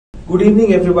Good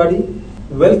evening, everybody.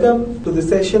 Welcome to the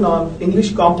session on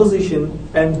English composition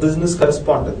and business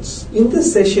correspondence. In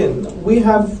this session, we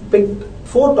have picked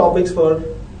 4 topics for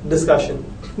discussion.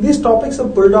 These topics are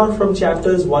pulled out from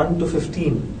chapters 1 to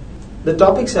 15. The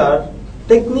topics are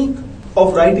technique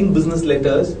of writing business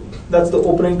letters. That's the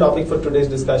opening topic for today's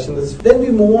discussion. Then we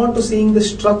move on to seeing the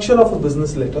structure of a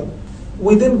business letter.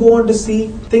 We then go on to see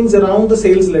things around the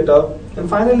sales letter. And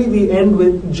finally, we end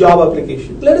with job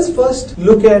application. Let us first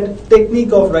look at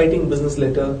technique of writing business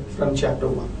letter from chapter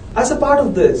 1. As a part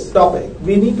of this topic,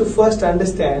 we need to first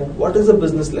understand what is a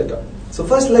business letter. So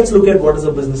first, let's look at what is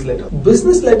a business letter.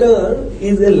 Business letter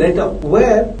is a letter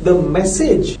where the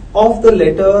message of the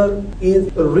letter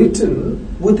is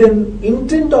written with an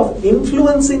intent of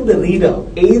influencing the reader,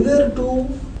 either to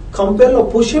compel or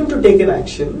push him to take an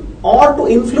action, or to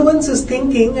influence his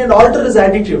thinking and alter his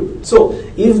attitude. So,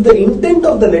 if the intent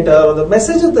of the letter or the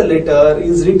message of the letter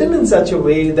is written in such a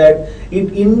way that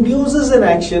it induces an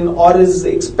action or is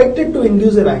expected to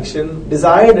induce an action,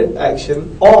 desired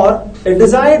action, or a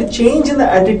desired change in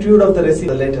the attitude of the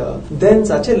receiver letter, then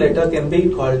such a letter can be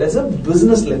called as a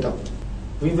business letter.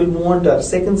 We will move on to our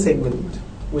second segment,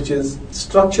 which is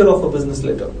structure of a business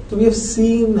letter. So we have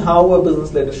seen how a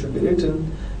business letter should be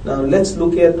written. Now let's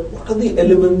look at what are the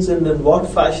elements and in what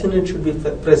fashion it should be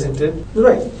presented.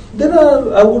 Right. There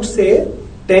are, I would say,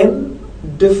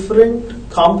 10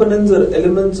 different components or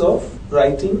elements of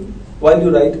writing while you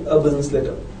write a business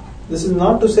letter. This is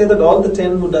not to say that all the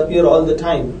 10 would appear all the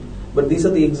time, but these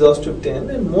are the exhaustive 10,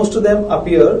 and most of them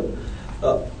appear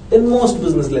in most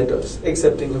business letters,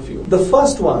 excepting a few. The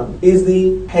first one is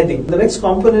the heading. The next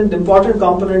component, important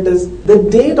component, is the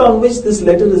date on which this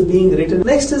letter is being written.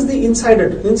 Next is the inside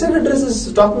address. Inside address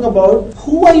is talking about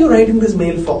who are you writing this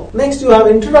mail for. Next, you have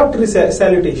introductory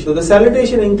salutation. So the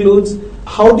salutation includes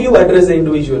how do you address the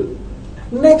individual.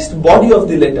 Next, body of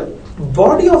the letter.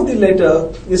 Body of the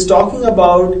letter is talking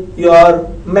about your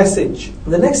message.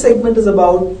 The next segment is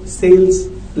about sales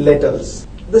letters.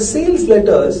 The sales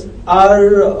letters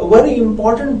are a very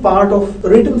important part of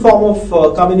written form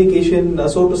of communication,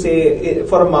 so to say,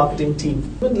 for a marketing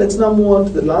team. But let's now move on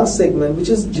to the last segment, which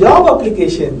is job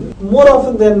application. More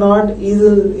often than not,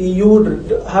 you would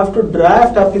have to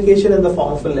draft application in the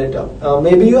form of a letter.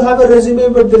 Maybe you have a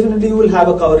resume, but definitely you will have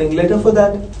a covering letter for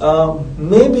that.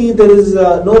 Maybe there is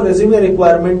no resume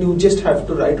requirement. You just have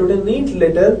to write out a neat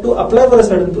letter to apply for a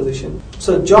certain position.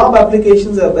 So job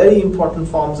applications are very important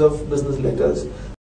forms of business letters.